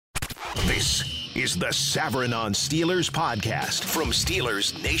This is the Savran on Steelers podcast from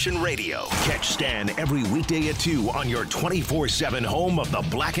Steelers Nation Radio. Catch Stan every weekday at 2 on your 24/7 home of the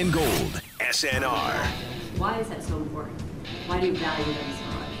black and gold, SNR. Why is that so important? Why do you value them so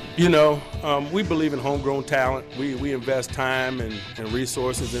much? You know, we believe in homegrown talent. We invest time and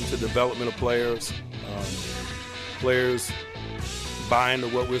resources into development of players. Players buy into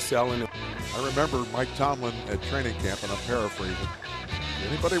what we're selling. I remember Mike Tomlin at training camp, and I'm paraphrasing.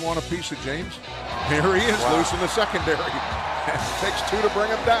 Anybody want a piece of James? Here he is, loose in the secondary. Takes two to bring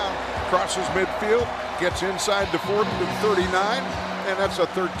him down. Crosses midfield, gets inside the 39, and that's a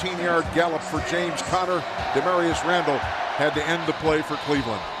 13-yard gallop for James Conner. Demarius Randall had to end the play for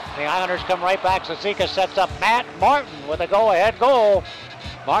Cleveland. The Islanders come right back. Zazika sets up Matt Martin with a go-ahead goal.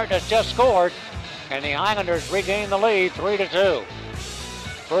 Martin has just scored, and the Islanders regain the lead 3-2.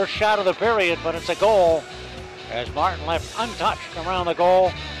 First shot of the period, but it's a goal. As Martin left untouched around the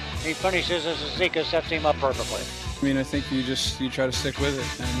goal, he finishes as Zazika sets him up perfectly. I mean, I think you try to stick with it,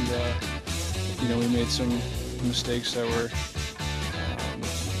 and we made some mistakes that were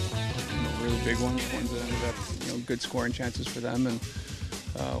really big ones that ended up good scoring chances for them. And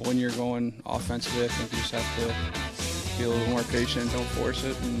when you're going offensively, I think you just have to be a little more patient, don't force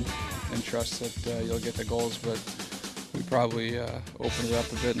it, and trust that you'll get the goals. But we probably opened it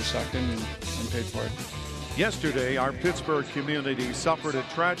up a bit in the second and paid for it. Yesterday, our Pittsburgh community suffered a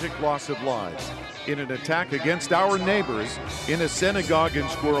tragic loss of lives in an attack against our neighbors in a synagogue in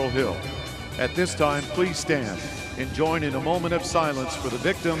Squirrel Hill. At this time, please stand and join in a moment of silence for the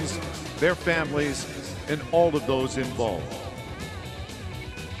victims, their families, and all of those involved.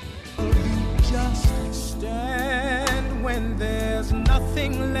 You just stand when there's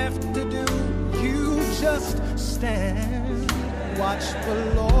nothing left to do. You just stand, watch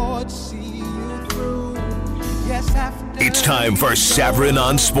the Lord see you through. Yes, after it's time for Savran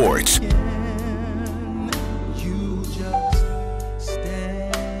on Sports. You just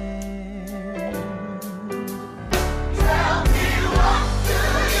stand. Tell me what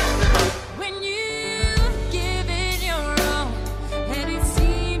do you do when you've given your all, and it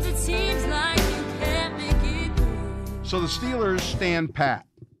seems like you can't make it through. So the Steelers stand pat.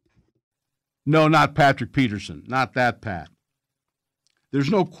 No, not Patrick Peterson. Not that Pat. There's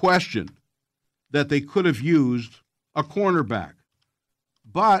no question that they could have used a cornerback.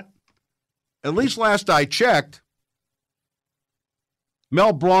 But at least last I checked,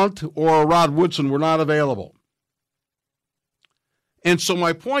 Mel Blount or Rod Woodson were not available. And so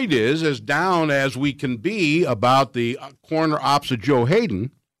my point is, as down as we can be about the corner opposite Joe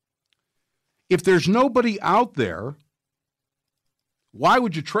Hayden, if there's nobody out there, why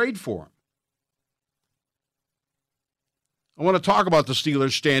would you trade for him? I want to talk about the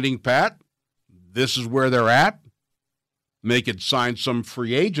Steelers standing pat. This is where they're at. Make it sign some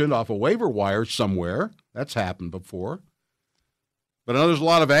free agent off a waiver wire somewhere. That's happened before. But I know there's a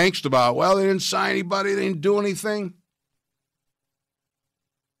lot of angst about, well, they didn't sign anybody, they didn't do anything.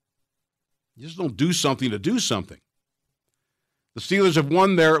 You just don't do something to do something. The Steelers have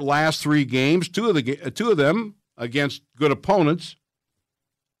won their last 3 games, two of them against good opponents.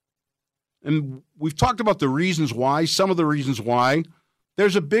 And we've talked about the reasons why, some of the reasons why.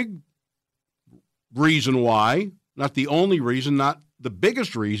 There's a big reason why, not the only reason, not the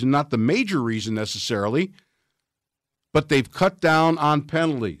biggest reason, not the major reason necessarily, but they've cut down on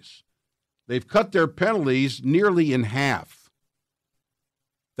penalties. They've cut their penalties nearly in half.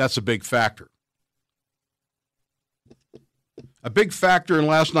 That's a big factor. A big factor in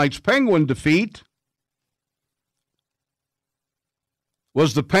last night's Penguin defeat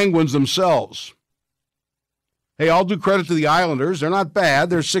was the Penguins themselves. Hey, I'll do credit to the Islanders. They're not bad.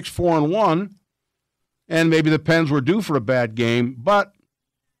 They're 6-4-1. And maybe the Pens were due for a bad game, but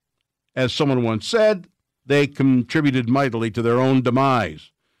as someone once said, they contributed mightily to their own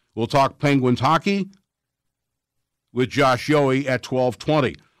demise. We'll talk Penguins hockey with Josh Yohe at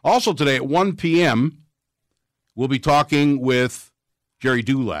 12:20. Also today at 1 p.m., we'll be talking with Jerry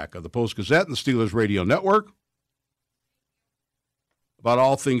Dulac of the Post-Gazette and the Steelers Radio Network about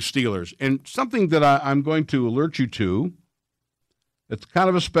all things Steelers. And something that I'm going to alert you to, it's kind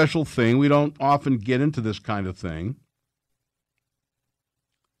of a special thing. We don't often get into this kind of thing.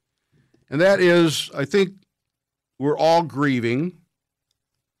 And that is, I think we're all grieving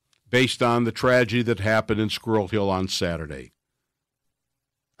based on the tragedy that happened in Squirrel Hill on Saturday.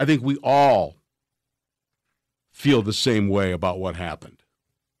 I think we all feel the same way about what happened.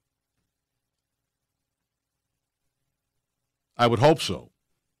 I would hope so.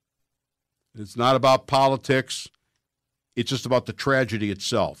 It's not about politics. It's just about the tragedy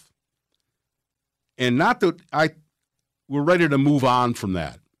itself. And not that we're ready to move on from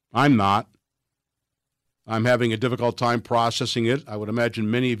that. I'm not. I'm having a difficult time processing it. I would imagine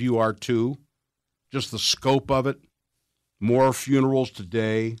many of you are too. Just the scope of it. More funerals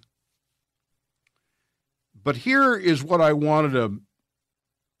today. But here is what I wanted to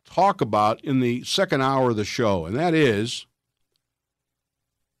talk about in the second hour of the show, and that is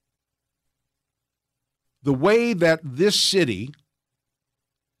the way that this city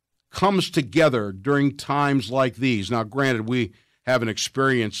comes together during times like these. Now, granted, we haven't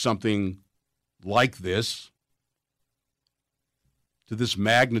experienced something like this to this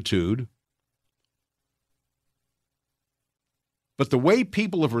magnitude. But the way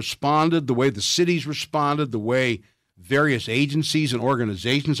people have responded, the way the city's responded, the way various agencies and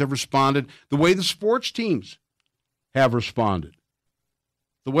organizations have responded, the way the sports teams have responded,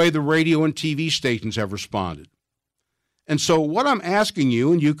 the way the radio and TV stations have responded. And so what I'm asking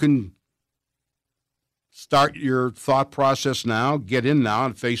you, and you can start your thought process now, get in now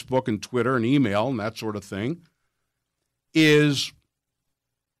on Facebook and Twitter and email and that sort of thing, is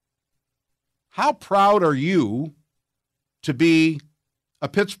how proud are you to be a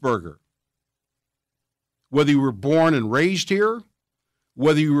Pittsburgher? Whether you were born and raised here,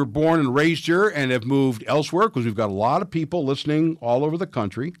 whether you were born and raised here and have moved elsewhere, because we've got a lot of people listening all over the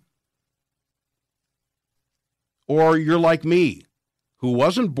country, or you're like me, who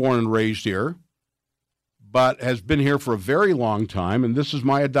wasn't born and raised here, but has been here for a very long time, and this is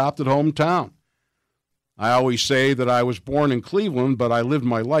my adopted hometown. I always say that I was born in Cleveland, but I lived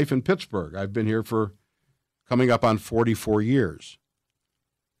my life in Pittsburgh. I've been here for coming up on 44 years.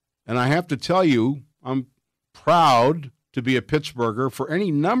 And I have to tell you, I'm proud to be a Pittsburgher for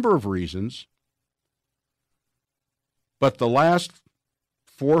any number of reasons. But the last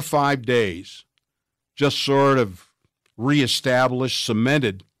 4 or 5 days just sort of reestablished,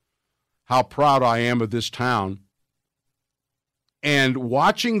 cemented how proud I am of this town. And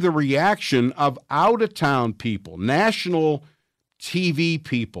watching the reaction of out-of-town people, national TV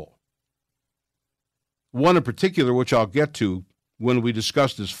people, one in particular, which I'll get to when we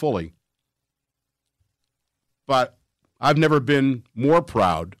discuss this fully. But I've never been more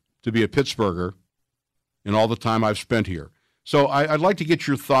proud to be a Pittsburgher in all the time I've spent here. So I'd like to get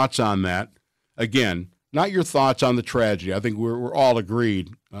your thoughts on that. Again, not your thoughts on the tragedy. I think we're all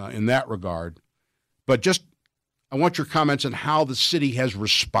agreed in that regard. But just, I want your comments on how the city has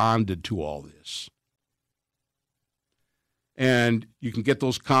responded to all this. And you can get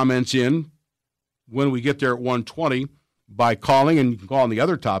those comments in when we get there at 1:20 by calling, and you can call on the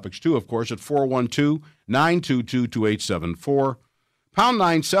other topics too, of course, at 412-922-2874, pound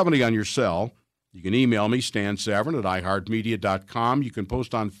 970 on your cell. You can email me, Stan Savran at iHeartMedia.com. You can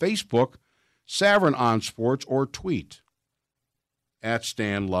post on Facebook, Savran on Sports, or tweet at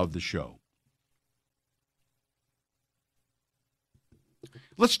Stan Love the Show.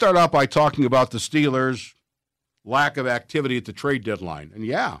 Let's start out by talking about the Steelers' lack of activity at the trade deadline. And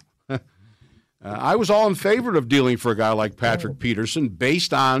yeah, I was all in favor of dealing for a guy like Patrick Peterson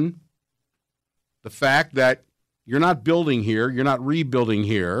based on the fact that you're not building here, you're not rebuilding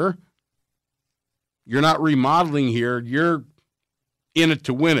here, you're not remodeling here, you're in it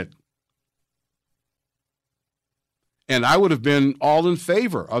to win it. And I would have been all in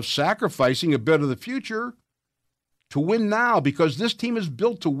favor of sacrificing a bit of the future to win now, because this team is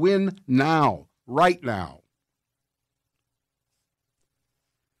built to win now, right now.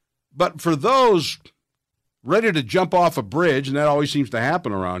 But for those ready to jump off a bridge, and that always seems to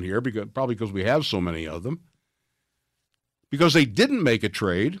happen around here, probably because we have so many of them, because they didn't make a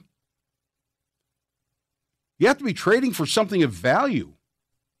trade, you have to be trading for something of value.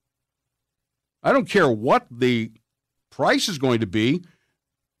 I don't care what the price is going to be.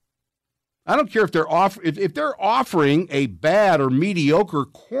 I don't care if they're offering a bad or mediocre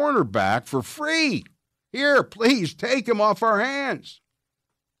cornerback for free. Here, please take him off our hands.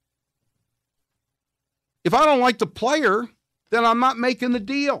 If I don't like the player, then I'm not making the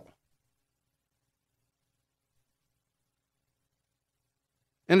deal.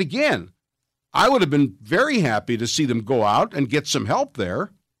 And again, I would have been very happy to see them go out and get some help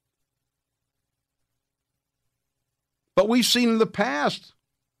there. But we've seen in the past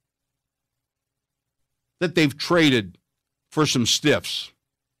that they've traded for some stiffs.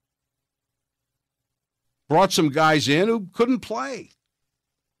 Brought some guys in who couldn't play.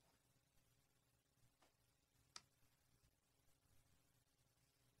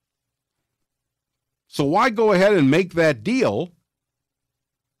 So why go ahead and make that deal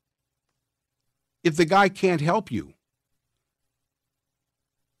if the guy can't help you?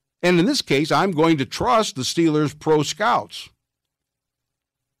 And in this case, I'm going to trust the Steelers' pro scouts.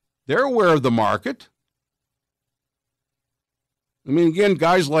 They're aware of the market. I mean, again,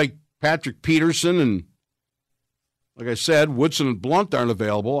 guys like Patrick Peterson and Like I said, Woodson and Blunt aren't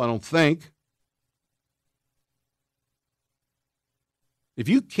available, I don't think. If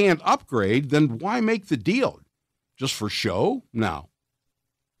you can't upgrade, then why make the deal? Just for show? No.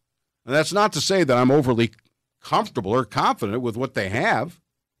 And that's not to say that I'm overly comfortable or confident with what they have.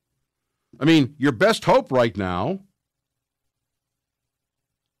 I mean, your best hope right now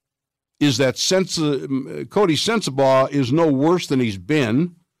is that Cody Sensabaugh is no worse than he's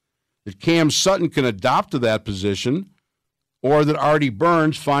been, that Cam Sutton can adopt to that position, or that Artie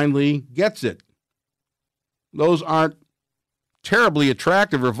Burns finally gets it. Those aren't terribly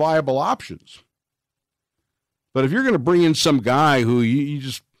attractive or viable options. But if you're going to bring in some guy who you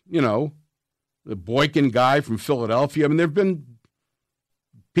just, the Boykin guy from Philadelphia, I mean, there have been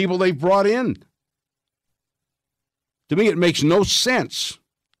people they've brought in. To me, it makes no sense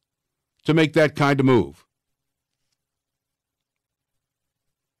to make that kind of move.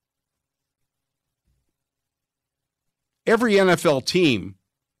 Every NFL team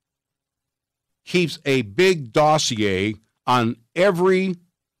keeps a big dossier on every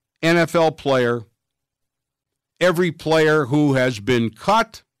NFL player, every player who has been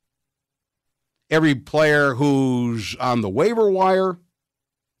cut, every player who's on the waiver wire,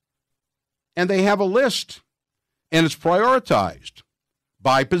 and they have a list, and it's prioritized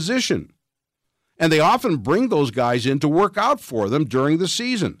by position. And they often bring those guys in to work out for them during the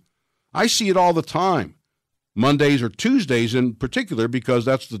season. I see it all the time. Mondays or Tuesdays in particular, because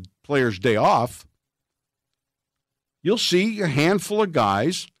that's the player's day off. You'll see a handful of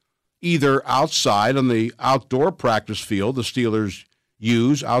guys either outside on the outdoor practice field the Steelers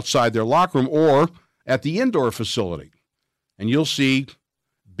use outside their locker room, or at the indoor facility. And you'll see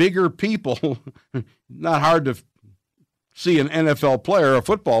bigger people, not hard to see an NFL player, a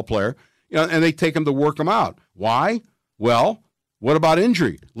football player, and they take them to work them out. Why? Well, what about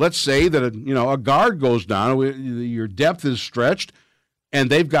injury? Let's say that a guard goes down, your depth is stretched,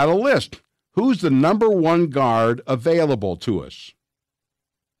 and they've got a list. Who's the number one guard available to us?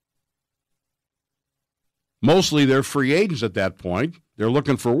 Mostly they're free agents at that point. They're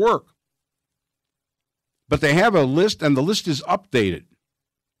looking for work. But they have a list, and the list is updated,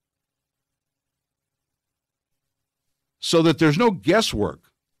 so that there's no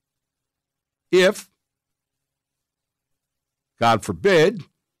guesswork. If, God forbid,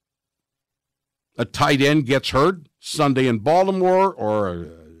 a tight end gets hurt Sunday in Baltimore, or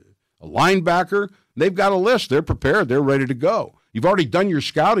a linebacker, they've got a list. They're prepared. They're ready to go. You've already done your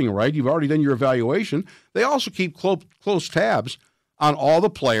scouting, right? You've already done your evaluation. They also keep close tabs on all the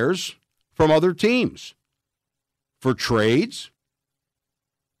players from other teams for trades.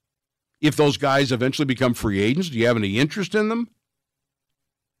 If those guys eventually become free agents, do you have any interest in them?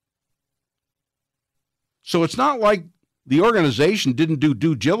 So it's not like the organization didn't do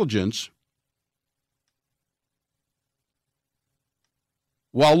due diligence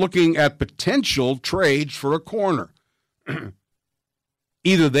while looking at potential trades for a corner.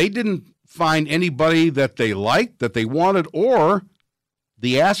 Either they didn't find anybody that they liked, that they wanted, or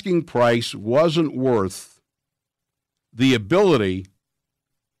the asking price wasn't worth the ability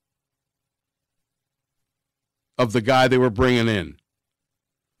of the guy they were bringing in.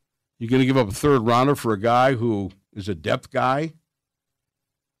 You're going to give up a third rounder for a guy who is a depth guy,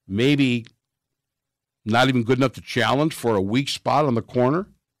 maybe not even good enough to challenge for a weak spot on the corner?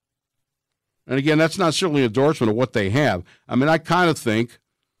 And again, that's not certainly an endorsement of what they have. I mean, I kind of think,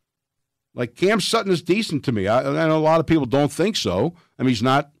 like, Cam Sutton is decent to me. I know a lot of people don't think so. I mean, he's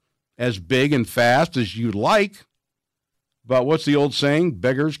not as big and fast as you'd like. But what's the old saying?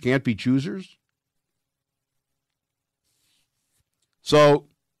 Beggars can't be choosers. So,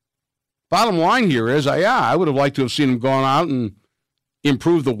 bottom line here is, I would have liked to have seen him gone out and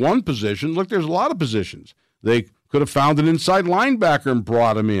improve the one position. Look, there's a lot of positions. They could have found an inside linebacker and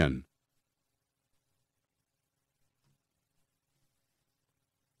brought him in.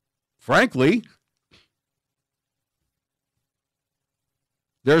 Frankly,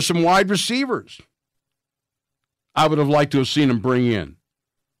 there's some wide receivers I would have liked to have seen him bring in.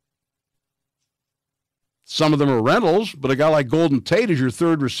 Some of them are rentals, but a guy like Golden Tate is your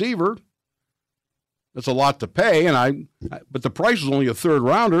third receiver. That's a lot to pay, but the price is only a third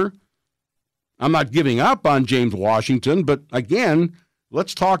rounder. I'm not giving up on James Washington, but again,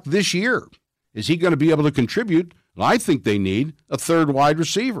 let's talk this year. Is he going to be able to contribute? And I think they need a third wide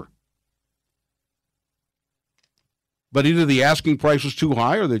receiver. But either the asking price was too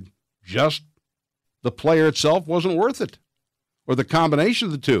high, or the player itself wasn't worth it. Or the combination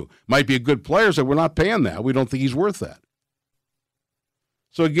of the two. Might be a good player, so we're not paying that. We don't think he's worth that.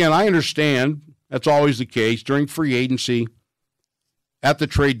 So again, I understand that's always the case during free agency, at the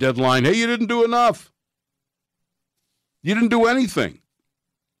trade deadline. Hey, you didn't do enough. You didn't do anything.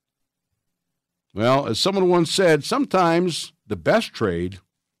 Well, as someone once said, sometimes the best trade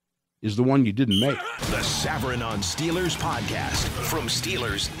is the one you didn't make. The Savarin on Steelers podcast from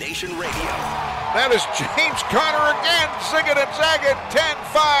Steelers Nation Radio. That is James Conner again. Zig it and zag it.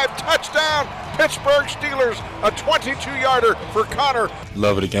 10-5 touchdown. Pittsburgh Steelers. A 22-yarder for Conner.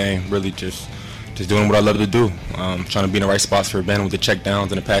 Love of the game. Really just doing what I love to do. Trying to be in the right spots for Ben with the check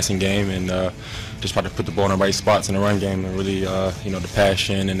downs in the passing game, and just try to put the ball in the right spots in the run game. And really, the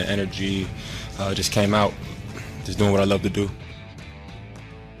passion and the energy just came out. Just doing what I love to do.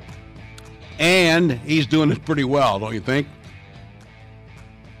 And he's doing it pretty well, don't you think?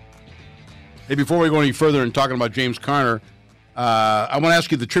 Hey, before we go any further in talking about James Conner, I want to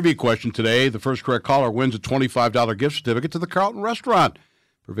ask you the trivia question today. The first correct caller wins a $25 gift certificate to the Carlton Restaurant,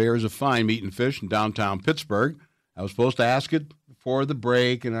 purveyors of fine meat and fish in downtown Pittsburgh. I was supposed to ask it before the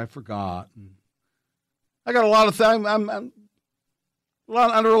break, and I forgot. I got a lot of time. I'm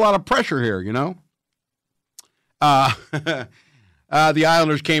under a lot of pressure here, you know. The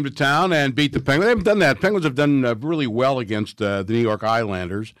Islanders came to town and beat the Penguins. They haven't done that. Penguins have done really well against the New York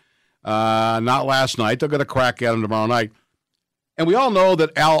Islanders. Not last night. They'll get a crack at them tomorrow night. And we all know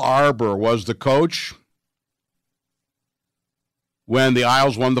that Al Arbor was the coach when the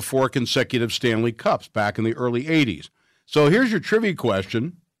Isles won the 4 consecutive Stanley Cups back in the early 80s. So here's your trivia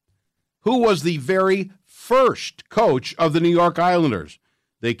question. Who was the very first coach of the New York Islanders?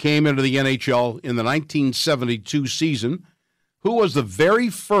 They came into the NHL in the 1972 season. Who was the very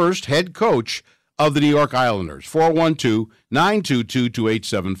first head coach of the New York Islanders?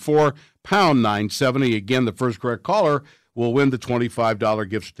 412-922-2874, pound 970. Again, the first correct caller will win the $25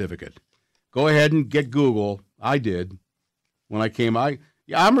 gift certificate. Go ahead and get Google. I did. When I came,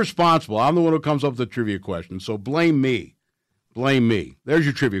 I'm responsible. I'm the one who comes up with the trivia question, so blame me. Blame me. There's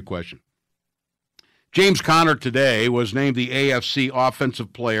your trivia question. James Conner today was named the AFC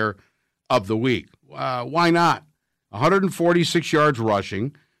Offensive Player of the Week. Why not? 146 yards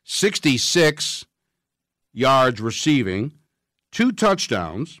rushing, 66 yards receiving, 2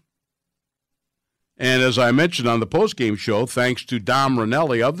 touchdowns. And as I mentioned on the postgame show, thanks to Dom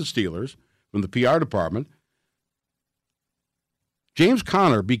Rinelli of the Steelers from the PR department, James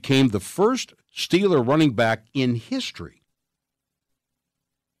Conner became the first Steeler running back in history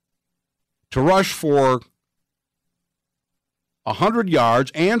to rush for 100 yards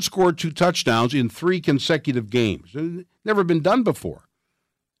and score 2 touchdowns in 3 consecutive games. Never been done before.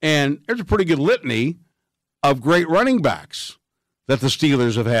 And there's a pretty good litany of great running backs that the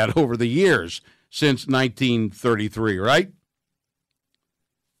Steelers have had over the years since 1933, right?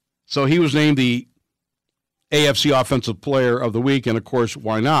 So he was named the AFC Offensive Player of the Week, and of course,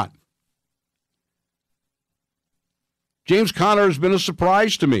 why not? James Conner has been a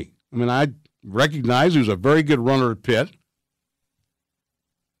surprise to me. I mean, I recognize he was a very good runner at Pitt.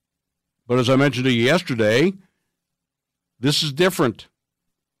 But as I mentioned to you yesterday, this is different.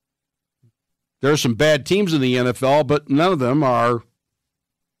 There are some bad teams in the NFL, but none of them are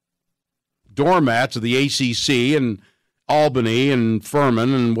doormats of the ACC and Albany and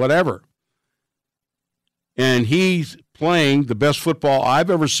Furman and whatever. And he's playing the best football I've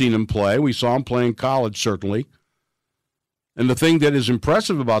ever seen him play. We saw him play in college, certainly. And the thing that is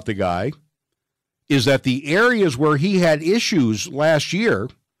impressive about the guy is that the areas where he had issues last year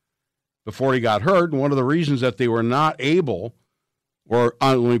before he got hurt, and one of the reasons that they were not able, or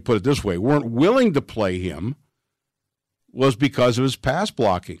let me put it this way, weren't willing to play him, was because of his pass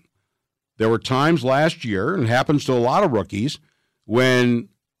blocking. There were times last year, and it happens to a lot of rookies, when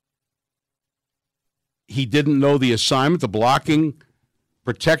he didn't know the assignment, the blocking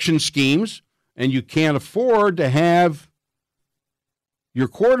protection schemes, and you can't afford to have your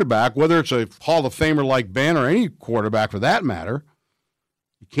quarterback, whether it's a Hall of Famer like Ben or any quarterback for that matter,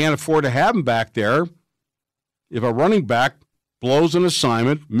 you can't afford to have him back there if a running back blows an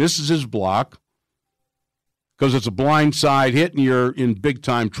assignment, misses his block, because it's a blind side hit and you're in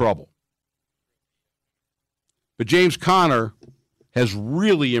big-time trouble. But James Conner has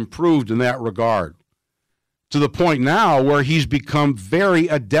really improved in that regard, to the point now where he's become very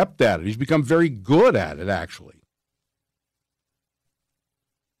adept at it. He's become very good at it, actually.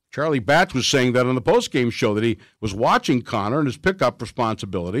 Charlie Batch was saying that on the postgame show, that he was watching Conner and his pickup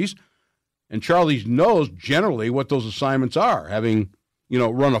responsibilities, and Charlie knows generally what those assignments are, having,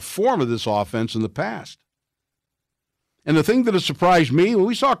 run a form of this offense in the past. And the thing that has surprised me, when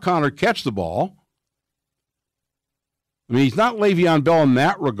we saw Conner catch the ball, I mean, he's not Le'Veon Bell in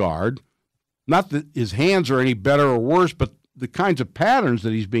that regard. Not that his hands are any better or worse, but the kinds of patterns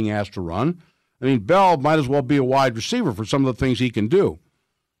that he's being asked to run. I mean, Bell might as well be a wide receiver for some of the things he can do.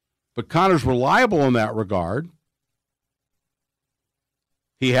 But Conner's reliable in that regard.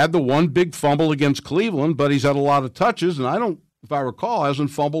 He had the one big fumble against Cleveland, but he's had a lot of touches, and if I recall,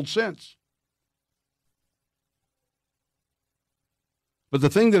 hasn't fumbled since. But the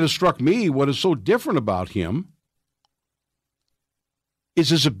thing that has struck me, what is so different about him, is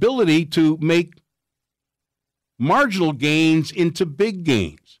his ability to make marginal gains into big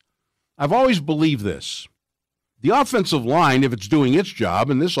gains. I've always believed this. The offensive line, if it's doing its job,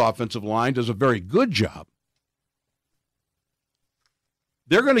 and this offensive line does a very good job,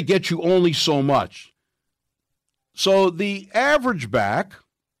 they're going to get you only so much. So the average back,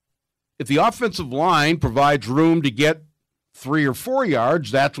 if the offensive line provides room to get 3 or 4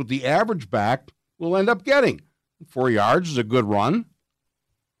 yards, that's what the average back will end up getting. 4 yards is a good run.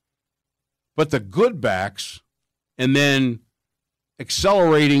 But the good backs, and then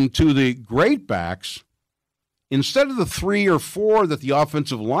accelerating to the great backs, instead of the 3 or 4 that the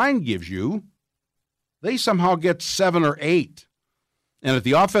offensive line gives you, they somehow get 7 or 8. And if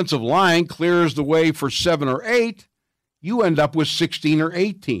the offensive line clears the way for 7 or 8, you end up with 16 or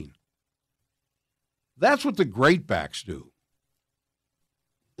 18. That's what the great backs do.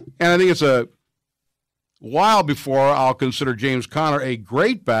 And I think it's a while before I'll consider James Conner a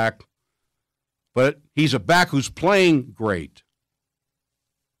great back, but he's a back who's playing great.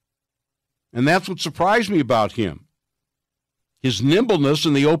 And that's what surprised me about him, his nimbleness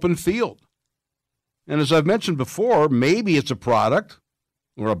in the open field. And as I've mentioned before, maybe it's a product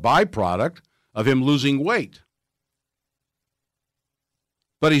or a byproduct of him losing weight.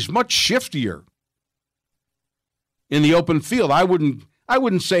 But he's much shiftier in the open field. I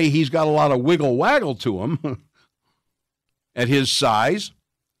wouldn't say he's got a lot of wiggle-waggle to him at his size,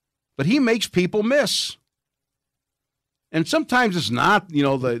 but he makes people miss. And sometimes it's not,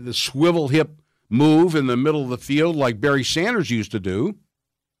 the swivel hip move in the middle of the field like Barry Sanders used to do.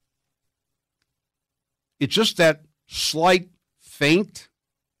 It's just that slight feint,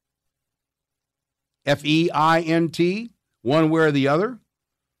 F-E-I-N-T, one way or the other,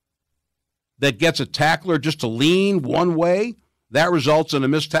 that gets a tackler just to lean one way. That results in a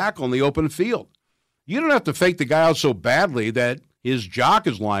missed tackle in the open field. You don't have to fake the guy out so badly that his jock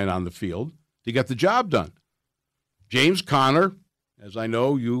is lying on the field to get the job done. James Conner, as I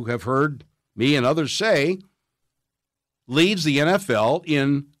know you have heard me and others say, leads the NFL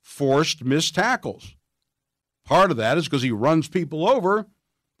in forced missed tackles. Part of that is because he runs people over,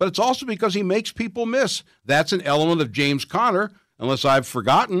 but it's also because he makes people miss. That's an element of James Conner. Unless I've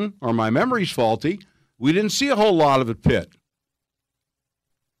forgotten or my memory's faulty, we didn't see a whole lot of it, Pitt.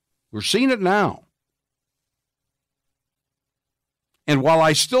 We're seeing it now. And while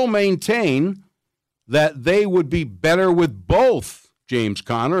I still maintain that they would be better with both James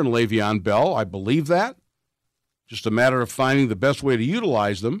Conner and Le'Veon Bell, I believe that. Just a matter of finding the best way to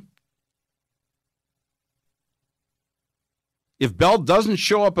utilize them. If Bell doesn't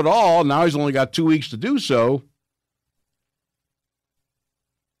show up at all, now he's only got 2 weeks to do so,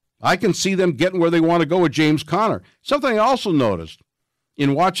 I can see them getting where they want to go with James Conner. Something I also noticed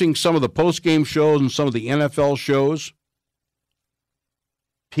in watching some of the post-game shows and some of the NFL shows,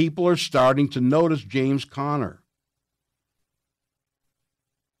 people are starting to notice James Conner.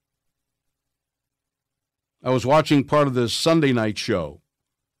 I was watching part of the Sunday night show,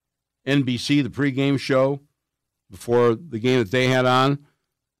 NBC, the pregame show, before the game that they had on,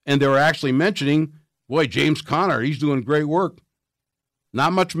 and they were actually mentioning, boy, James Conner, he's doing great work.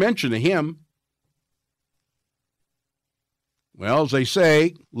 Not much mention of him. Well, as they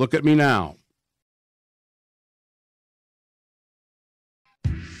say, look at me now.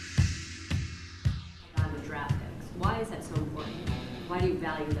 On the draft picks, why is that so important? Why do you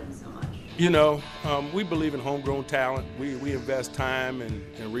value them so much? We believe in homegrown talent. We invest time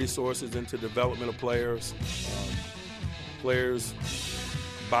and resources into development of players. Players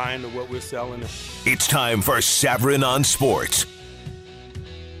buy into what we're selling. It's time for Savarin on Sports.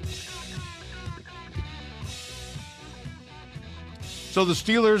 So the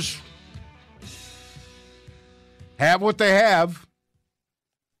Steelers have what they have.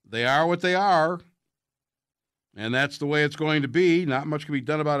 They are what they are. And that's the way it's going to be. Not much can be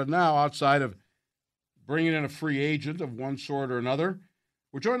done about it now outside of bringing in a free agent of one sort or another.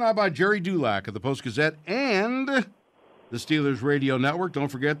 We're joined now by Jerry Dulac of the Post-Gazette and the Steelers Radio Network. Don't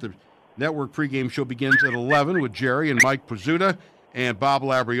forget, the network pregame show begins at 11 with Jerry and Mike Pizzuta and Bob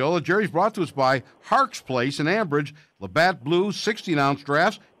Labriola. Jerry's brought to us by Hark's Place in Ambridge. Labatt Blue 16-ounce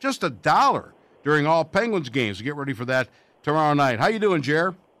drafts, just $1 during all Penguins games. So get ready for that tomorrow night. How you doing,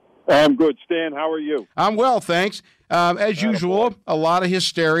 Jer? I'm good, Stan. How are you? I'm well, thanks. As usual, a lot of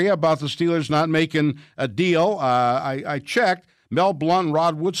hysteria about the Steelers not making a deal. I checked. Mel Blount and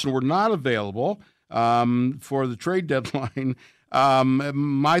Rod Woodson were not available for the trade deadline.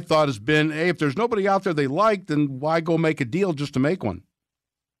 My thought has been, hey, if there's nobody out there they like, then why go make a deal just to make one?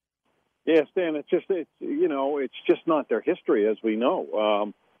 Yeah, Stan, it's just not their history, as we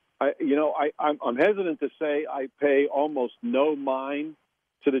know. I'm hesitant to say I pay almost no mind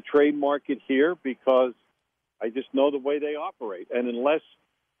to the trade market here because I just know the way they operate. And unless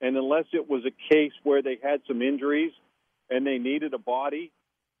it was a case where they had some injuries and they needed a body,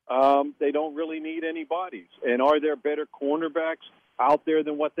 they don't really need any bodies. And are there better cornerbacks out there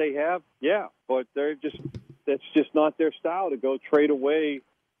than what they have? Yeah, but that's just not their style to go trade away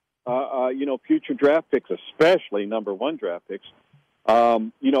future draft picks, especially number one draft picks,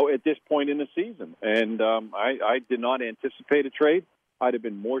 at this point in the season. And I did not anticipate a trade. I'd have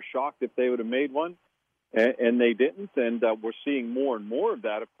been more shocked if they would have made one, and they didn't. And we're seeing more and more of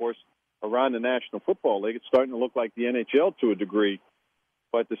that, of course, around the National Football League. It's starting to look like the NHL to a degree.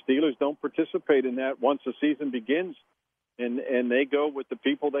 But the Steelers don't participate in that once the season begins, and they go with the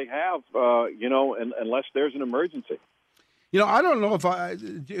people they have, unless there's an emergency. I don't know if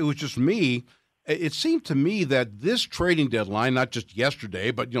it was just me. It seemed to me that this trading deadline, not just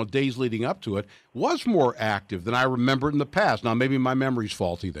yesterday, but, days leading up to it, was more active than I remember in the past. Now, maybe my memory's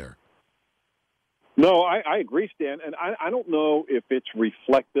faulty there. No, I agree, Stan. And I don't know if it's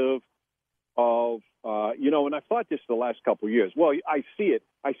reflective of, and I've thought this the last couple of years. Well, I see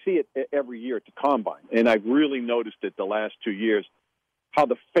it every year at the Combine. And I've really noticed it the last 2 years, how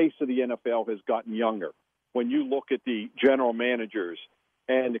the face of the NFL has gotten younger. When you look at the general managers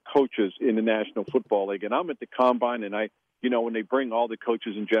and the coaches in the National Football League, and I'm at the Combine, and when they bring all the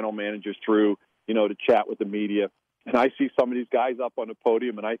coaches and general managers through, to chat with the media, and I see some of these guys up on the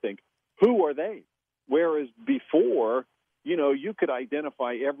podium, and I think, who are they? Whereas before, you could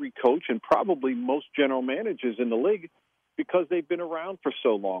identify every coach and probably most general managers in the league because they've been around for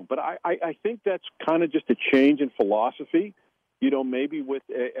so long. But I think that's kind of just a change in philosophy, maybe with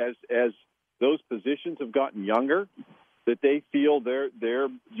as those positions have gotten younger, that they feel they're a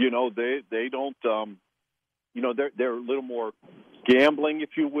little more gambling, if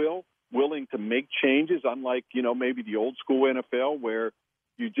you will, willing to make changes, unlike, maybe the old school NFL where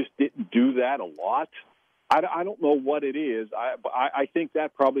you just didn't do that a lot. I don't know what it is. I think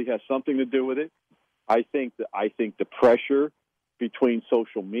that probably has something to do with it. I think the pressure between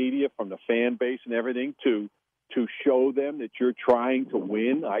social media from the fan base and everything to show them that you're trying to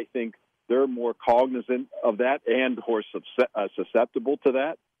win, I think they're more cognizant of that and or susceptible to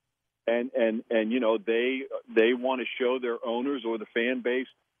that. And they want to show their owners or the fan base,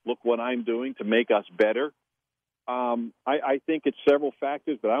 look what I'm doing to make us better. I think it's several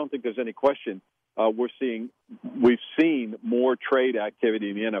factors, but I don't think there's any question. We've seen more trade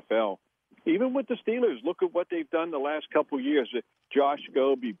activity in the NFL. Even with the Steelers, look at what they've done the last couple of years. Josh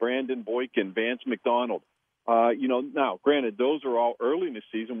Scobie, Brandon Boykin, Vance McDonald. Now, granted, those are all early in the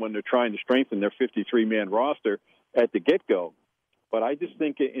season when they're trying to strengthen their 53-man roster at the get-go. But I just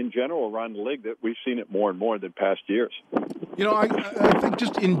think in general around the league that we've seen it more and more than past years. I think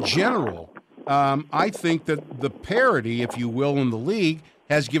just in general, I think that the parity, if you will, in the league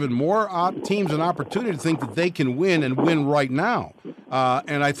has given more teams an opportunity to think that they can win and win right now.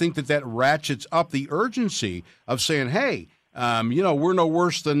 And I think that ratchets up the urgency of saying, hey, we're no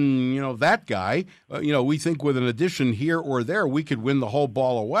worse than, that guy. We think with an addition here or there, we could win the whole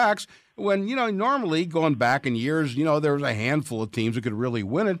ball of wax. When, normally going back in years, there was a handful of teams that could really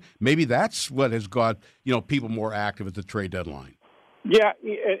win it. Maybe that's what has got, people more active at the trade deadline. Yeah,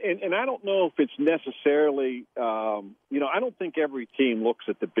 and I don't know if it's necessarily, I don't think every team looks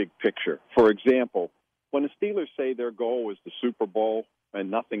at the big picture. For example, when the Steelers say their goal is the Super Bowl and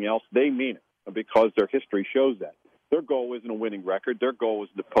nothing else, they mean it because their history shows that. Their goal isn't a winning record. Their goal is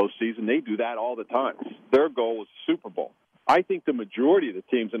the postseason. They do that all the time. Their goal is the Super Bowl. I think the majority of the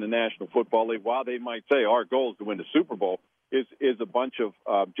teams in the National Football League, while they might say our goal is to win the Super Bowl, is a bunch of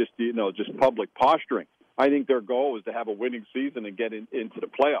just public posturing. I think their goal is to have a winning season and get into the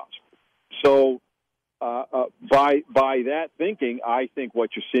playoffs. So by that thinking, I think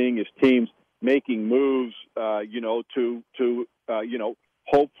what you're seeing is teams making moves, to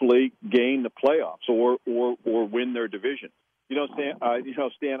hopefully gain the playoffs or win their division. Stan,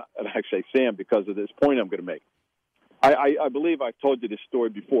 and I say Sam because of this point I'm going to make. I believe I've told you this story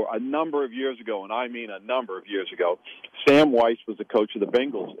before. A number of years ago, and I mean a number of years ago, Sam Weiss was the coach of the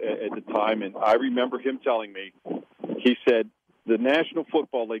Bengals at the time, and I remember him telling me, he said, the National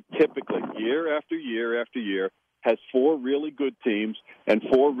Football League typically, year after year after year, has 4 really good teams and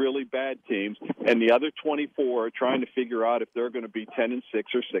 4 really bad teams, and the other 24 are trying to figure out if they're going to be 10-6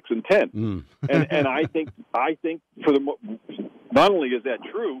 or 6-10. And I think for not only is that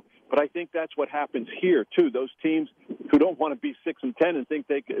true, But I think that's what happens here, too. Those teams who don't want to be 6-10 and think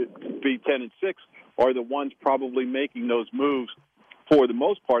they could be 10-6 are the ones probably making those moves for the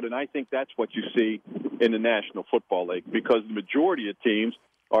most part, and I think that's what you see in the National Football League, because the majority of teams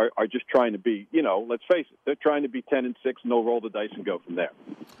are just trying to be, let's face it, they're trying to be 10-6, and they'll roll the dice and go from there.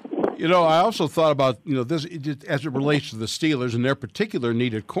 I also thought about, this as it relates to the Steelers and their particular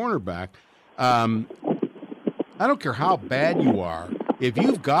need at cornerback. I don't care how bad you are. If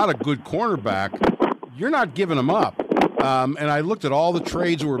you've got a good cornerback, you're not giving them up. And I looked at all the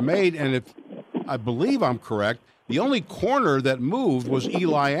trades that were made, and if I believe I'm correct, the only corner that moved was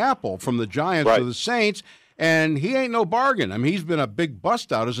Eli Apple from the Giants to the Saints, and he ain't no bargain. I mean, he's been a big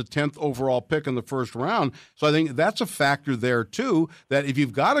bust out as a 10th overall pick in the first round. So I think that's a factor there, too, that if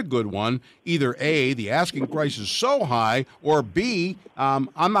you've got a good one, either A, the asking price is so high, or B, I'm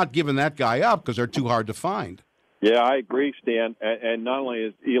not giving that guy up because they're too hard to find. Yeah, I agree, Stan. And not only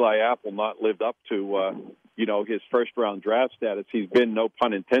has Eli Apple not lived up to his first-round draft status, he's been, no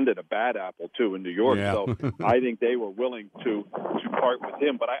pun intended, a bad apple, too, in New York. Yeah. So I think they were willing to part with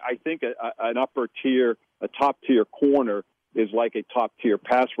him. But I think an upper-tier, a top-tier corner is like a top-tier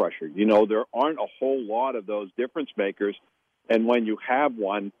pass rusher. There aren't a whole lot of those difference makers. And when you have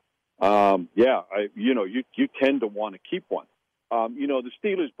one, you tend to want to keep one. The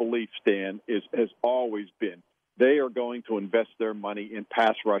Steelers' belief, Stan, has always been they are going to invest their money in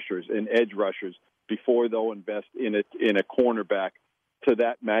pass rushers and edge rushers before they'll invest in a cornerback to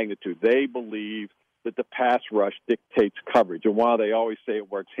that magnitude. They believe that the pass rush dictates coverage. And while they always say it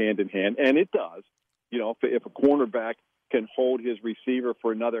works hand in hand, and it does, if a cornerback can hold his receiver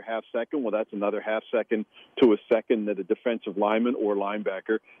for another half second, well, that's another half second to a second that a defensive lineman or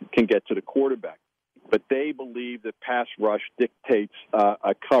linebacker can get to the quarterback. But they believe that pass rush dictates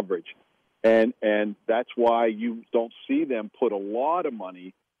a coverage. And that's why you don't see them put a lot of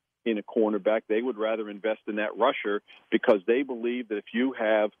money in a cornerback. They would rather invest in that rusher because they believe that if you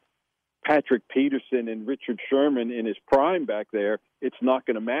have Patrick Peterson and Richard Sherman in his prime back there, it's not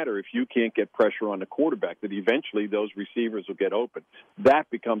going to matter if you can't get pressure on the quarterback, that eventually those receivers will get open. That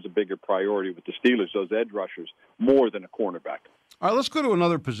becomes a bigger priority with the Steelers, those edge rushers, more than a cornerback. All right, let's go to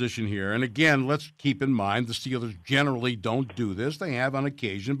another position here. And again, let's keep in mind the Steelers generally don't do this. They have on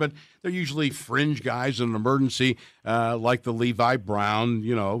occasion, but they're usually fringe guys in an emergency, like the Levi Brown.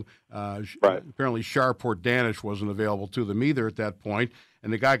 Apparently Sharp or Danish wasn't available to them either at that point.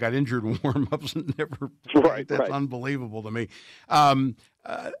 And the guy got injured in warm-ups and never played. That's unbelievable to me. I'm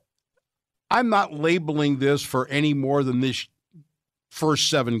not labeling this for any more than this first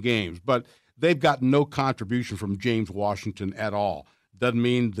 7 games, but they've got no contribution from James Washington at all. Doesn't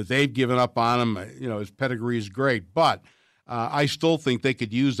mean that they've given up on him. His pedigree is great, but I still think they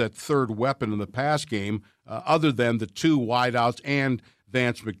could use that third weapon in the pass game other than the 2 wideouts and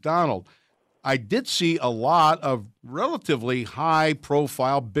Vance McDonald. I did see a lot of relatively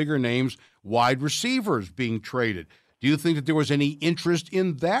high-profile, bigger names, wide receivers being traded. Do you think that there was any interest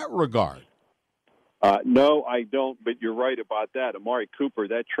in that regard? No, I don't, but you're right about that. Amari Cooper,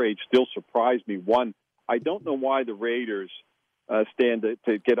 that trade still surprised me. One, I don't know why the Raiders, Stan,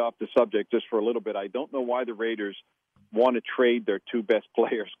 to get off the subject just for a little bit, I don't know why the Raiders want to trade their 2 best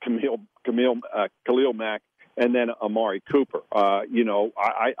players, Khalil Mack and then Amari Cooper. I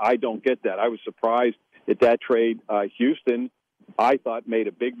don't get that. I was surprised at that trade. Houston, I thought, made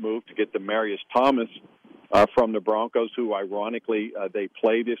a big move to get Demaryius Thomas from the Broncos, who, ironically, they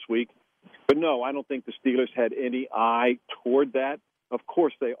play this week. But, no, I don't think the Steelers had any eye toward that. Of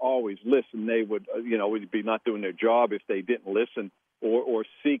course, they always listen. They would, would be not doing their job if they didn't listen or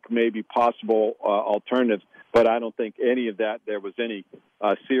seek maybe possible alternatives. But I don't think any of that, there was any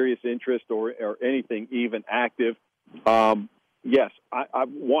serious interest or anything even active. Yes, I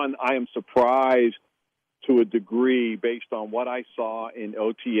am surprised to a degree based on what I saw in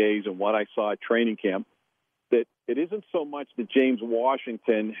OTAs and what I saw at training camp, that it isn't so much that James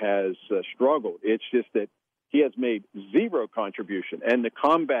Washington has struggled. It's just that he has made zero contribution. And the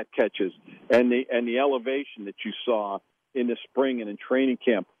combat catches and the elevation that you saw in the spring and in training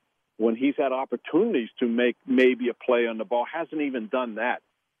camp, when he's had opportunities to make maybe a play on the ball, hasn't even done that.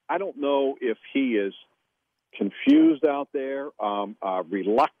 I don't know if he is confused out there,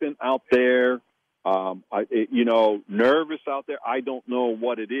 reluctant out there, nervous out there. I don't know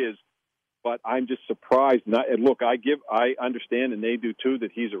what it is, but I'm just surprised. And look, I understand, and they do too,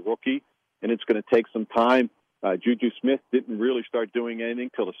 that he's a rookie, and it's going to take some time. Juju Smith didn't really start doing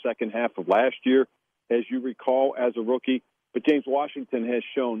anything till the second half of last year, as you recall, as a rookie. But James Washington has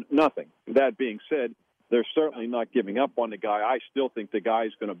shown nothing. That being said, they're certainly not giving up on the guy. I still think the guy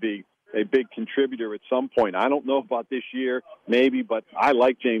is going to be a big contributor at some point. I don't know about this year, maybe, but I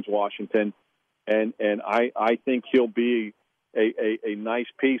like James Washington, and I think he'll be a nice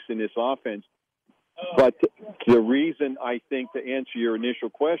piece in this offense. But the reason I think, to answer your initial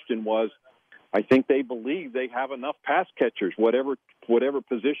question, was I think they believe they have enough pass catchers, whatever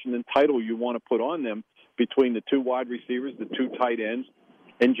position and title you want to put on them, between the 2 wide receivers, the 2 tight ends,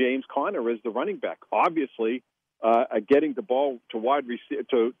 and James Conner as the running back. Obviously, getting the ball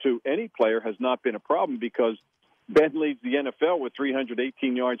to any player has not been a problem, because Ben leads the NFL with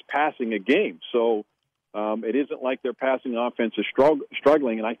 318 yards passing a game. So it isn't like their passing offense is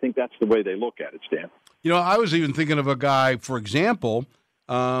struggling, and I think that's the way they look at it, Stan. You know, I was even thinking of a guy, for example,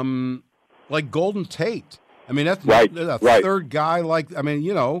 like Golden Tate. I mean, that's right. A third guy.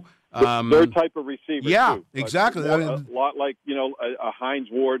 Third type of receiver. Yeah, too. exactly. A lot like, a Hines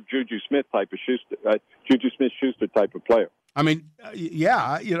Ward, Juju Smith type of Juju Smith-Schuster type of player. I mean,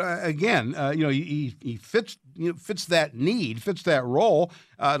 yeah. Again, he fits that need, fits that role.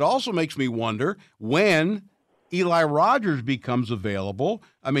 It also makes me wonder when Eli Rogers becomes available.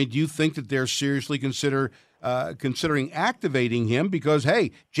 I mean, do you think that they're seriously considering activating him? Because,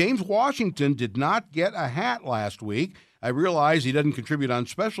 hey, James Washington did not get a hat last week. I realize he doesn't contribute on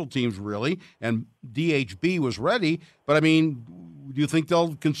special teams, really, and DHB was ready. But, I mean, do you think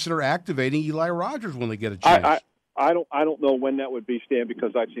they'll consider activating Eli Rogers when they get a chance? I don't know when that would be, Stan,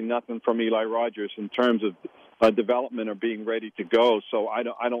 because I've seen nothing from Eli Rogers in terms of development or being ready to go. So I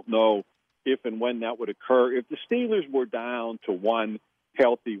don't know if and when that would occur. If the Steelers were down to one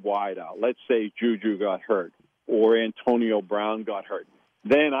healthy wideout, let's say Juju got hurt or Antonio Brown got hurt,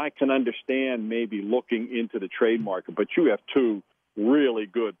 then I can understand maybe looking into the trade market. But you have 2 really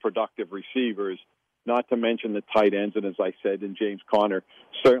good, productive receivers, not to mention the tight ends. And as I said, and James Conner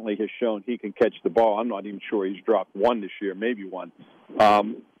certainly has shown he can catch the ball. I'm not even sure he's dropped one this year, maybe one.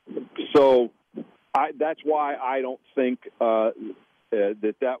 So that's why I don't think that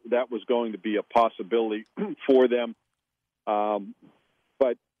was going to be a possibility for them.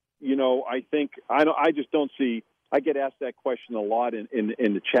 But, I think I just don't see. I get asked that question a lot in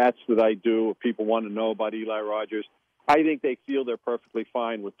the chats that I do. If people want to know about Eli Rogers, I think they feel they're perfectly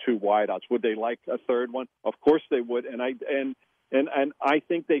fine with 2 wideouts. Would they like a third one? Of course they would. And I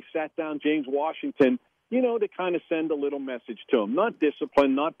think they sat down James Washington, to kind of send a little message to him. Not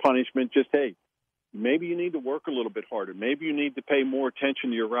discipline, not punishment, just, hey, maybe you need to work a little bit harder. Maybe you need to pay more attention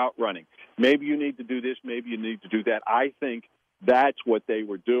to your route running. Maybe you need to do this. Maybe you need to do that. I think that's what they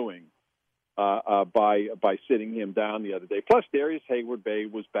were doing by sitting him down the other day. Plus, Darius Hayward-Bay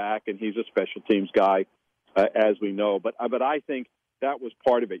was back, and he's a special teams guy, as we know. But I think that was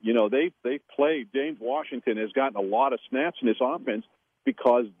part of it. They've played. James Washington has gotten a lot of snaps in this offense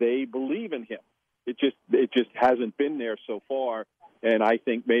because they believe in him. It just hasn't been there so far, and I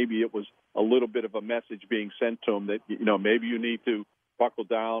think maybe it was a little bit of a message being sent to him that maybe you need to buckle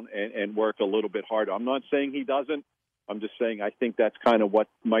down and work a little bit harder. I'm not saying he doesn't. I'm just saying I think that's kind of what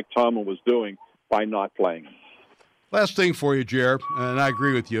Mike Tomlin was doing by not playing him. Last thing for you, Jer, and I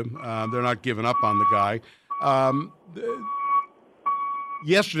agree with you. They're not giving up on the guy.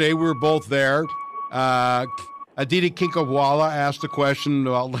 Yesterday, we were both there. Aditi Kinkawala asked a question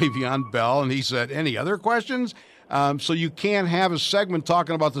about Le'Veon Bell, and he said, any other questions? So you can't have a segment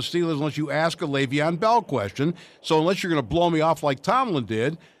talking about the Steelers unless you ask a Le'Veon Bell question. So unless you're going to blow me off like Tomlin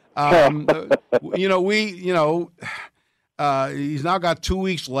did, he's now got 2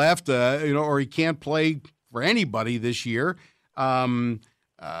 weeks left, or he can't play for anybody this year. What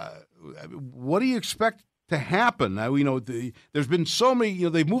do you expect to happen? Now, there's been so many,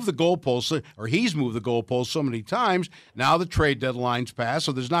 they've moved the goalposts, or he's moved the goalposts so many times. Now the trade deadline's passed,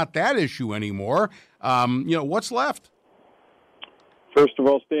 so there's not that issue anymore. What's left? First of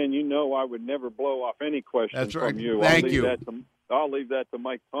all, Stan, I would never blow off any questions That's right. from you. Thank you. I'll leave that to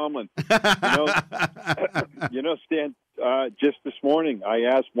Mike Tomlin. Stan, just this morning, I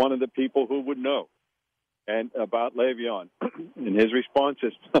asked one of the people who would know and about Le'Veon, and his response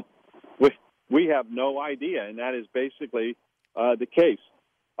is, we have no idea, and that is basically the case.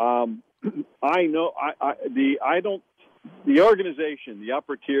 I know the organization, the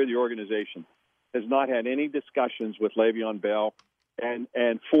upper tier of the organization, has not had any discussions with Le'Veon Bell,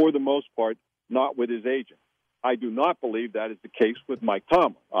 and for the most part, not with his agent. I do not believe that is the case with Mike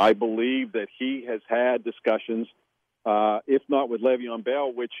Tomlin. I believe that he has had discussions, if not with Le'Veon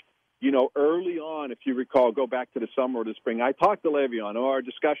Bell, which, early on, if you recall, go back to the summer or the spring, I talked to Le'Veon. Our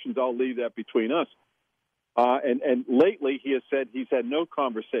discussions, I'll leave that between us. And lately he has said he's had no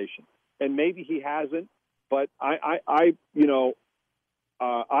conversation. And maybe he hasn't, but I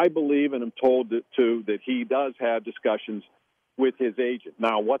believe, and I'm told that he does have discussions with his agent.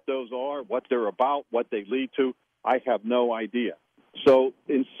 Now, what those are, what they're about, what they lead to, I have no idea. So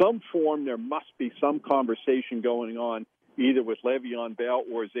in some form, there must be some conversation going on, either with Le'Veon Bell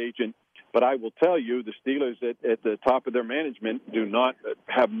or his agent. But I will tell you, the Steelers at the top of their management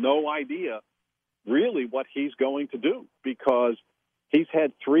have no idea really what he's going to do, because he's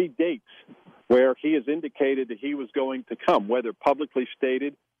had 3 dates where he has indicated that he was going to come, whether publicly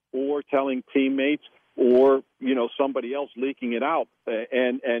stated or telling teammates or, somebody else leaking it out.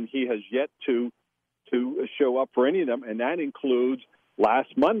 And he has yet to show up for any of them, and that includes last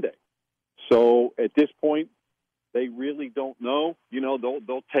Monday. So at this point, they really don't know.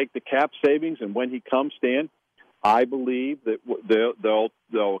 They'll take the cap savings, and when he comes, Stan, I believe that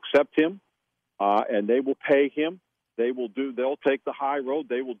they'll accept him, and they will pay him. They'll take the high road.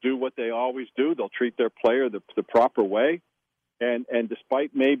 They will do what they always do. They'll treat their player the proper way. And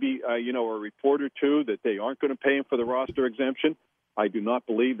despite maybe a report or two that they aren't going to pay him for the roster exemption, I do not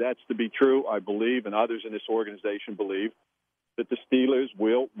believe that's to be true. I believe, and others in this organization believe, that the Steelers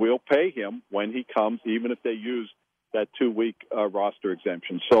will pay him when he comes, even if they use that 2-week roster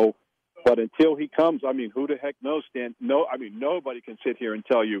exemption. So, but until he comes, who the heck knows, Stan? No, nobody can sit here and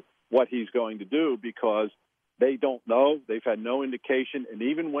tell you what he's going to do, because they don't know. They've had no indication, and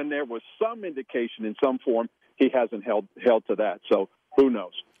even when there was some indication in some form, he hasn't held to that. So who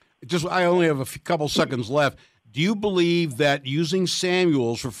knows? I only have a couple seconds left. Do you believe that using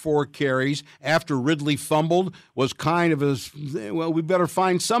Samuels for 4 carries after Ridley fumbled was kind of we better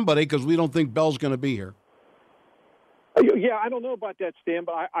find somebody because we don't think Bell's going to be here? Yeah, I don't know about that, Stan,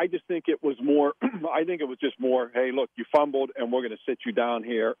 but I just think it was more I think it was just more, hey, look, you fumbled, and we're going to sit you down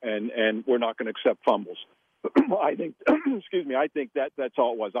here, and we're not going to accept fumbles. I think, I think that's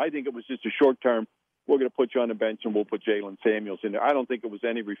all it was. I think it was just a short-term, we're going to put you on the bench, and we'll put Jalen Samuels in there. I don't think it was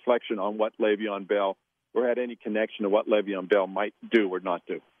any reflection on what Le'Veon Bell or had any connection to what Le'Veon Bell might do or not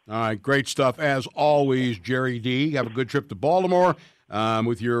do. All right, great stuff. As always, Jerry D. Have a good trip to Baltimore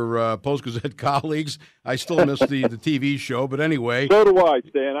with your Post-Gazette colleagues. I still miss the TV show, but anyway. So do I,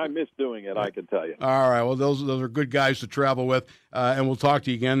 Stan. I miss doing it, I can tell you. All right, well, those are good guys to travel with, and we'll talk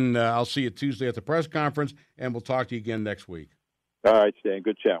to you again. I'll see you Tuesday at the press conference, and we'll talk to you again next week. All right, Stan.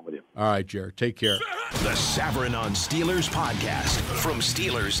 Good chatting with you. All right, Jared. Take care. The Saverin on Steelers podcast from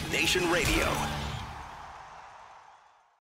Steelers Nation Radio.